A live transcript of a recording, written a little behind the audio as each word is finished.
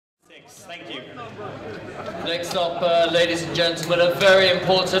Thank you. Next up, ladies and gentlemen, a very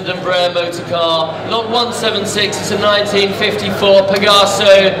important and rare motor car. Lot 176 is a 1954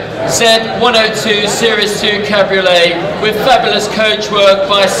 Pegaso Z102 Series II Cabriolet with fabulous coachwork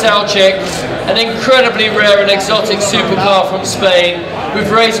by Saoutchik, an incredibly rare and exotic supercar from Spain with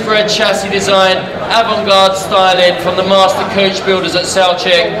race-bred chassis design, avant-garde styling from the master coach builders at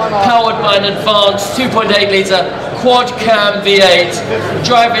Saoutchik, powered by an advanced 2.8 litre quad cam V8,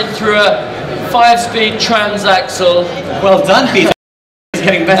 driving through a 5-speed transaxle. Well done, Peter. It's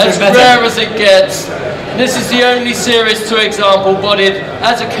getting better as and better. Rare as it gets. This is the only Series II example bodied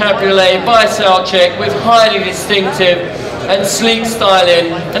as a cabriolet by Saoutchik with highly distinctive and sleek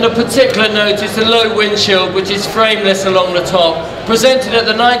styling, and of particular note is the low windshield, which is frameless along the top. Presented at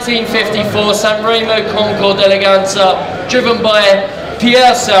the 1954 San Remo Concord Eleganza, driven by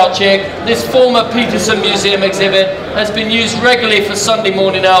Pierre Saoutchik, this former Peterson Museum exhibit has been used regularly for Sunday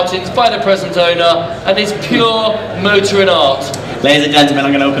morning outings by the present owner and is pure motoring art. Ladies and gentlemen,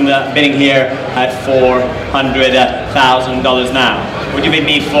 I'm going to open the bidding here at $400,000 now. Would you bid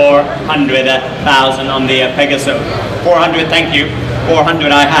me $400,000 on the Pegaso? 400, thank you.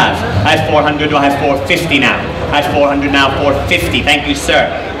 400 I have. At 400, do I have 450 now? At 400 now, 450. Thank you, sir.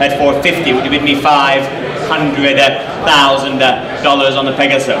 At 450, would you bid me $500,000 on the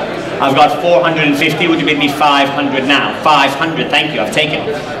Pegaso? I've got 450. Would you bid me 500 now? 500. Thank you. I've taken.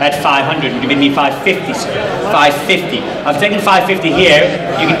 At 500, would you bid me 550, sir? 550. I've taken 550 here.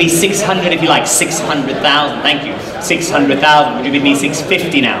 You can be 600 if you like. 600,000. Thank you. 600,000. Would you bid me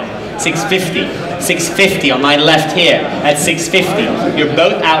 650 now? 650. 650 on my left here. At 650. You're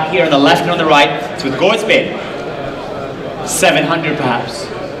both out here on the left and on the right. It's with Gord's bid. 700 perhaps.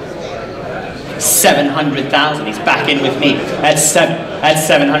 700,000. He's back in with me. At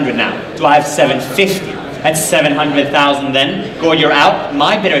 700 now. Do I have 750? At 700,000 then. Gord, you're out.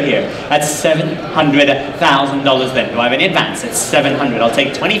 My bidder here. At $700,000 then. Do I have any advance? At 700. I'll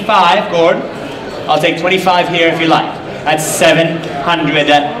take 25, Gord. I'll take 25 here if you like. At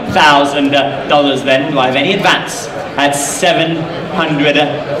 $700,000 then. Do I have any advance? At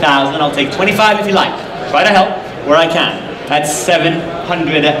 700,000. I'll take 25 if you like. Try to help where I can. At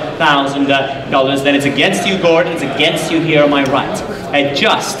 $700,000 then. It's against you, Gord. It's against you here on my right. At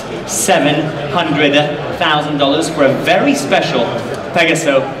just $700,000 for a very special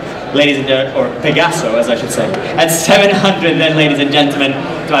Pegaso, ladies and gentlemen, or Pegaso as I should say. At 700 then, ladies and gentlemen,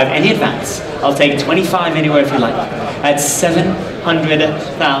 do I have any advance? I'll take 25 anywhere if you like. At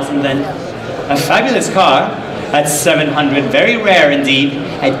 700,000 then. A fabulous car at 700, very rare indeed,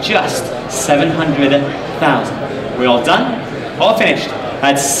 at just 700,000. We're all done? All finished?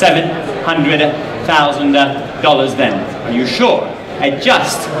 At $700,000 then. Are you sure? At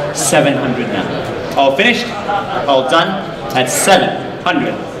just 700 now. All finished? All done? At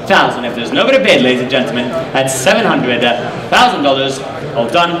 700,000. If there's no better bid, ladies and gentlemen, at $700,000. All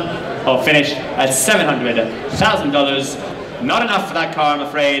done? All finished? At $700,000. Not enough for that car, I'm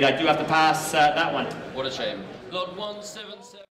afraid. I do have to pass that one. What a shame. Lot 177.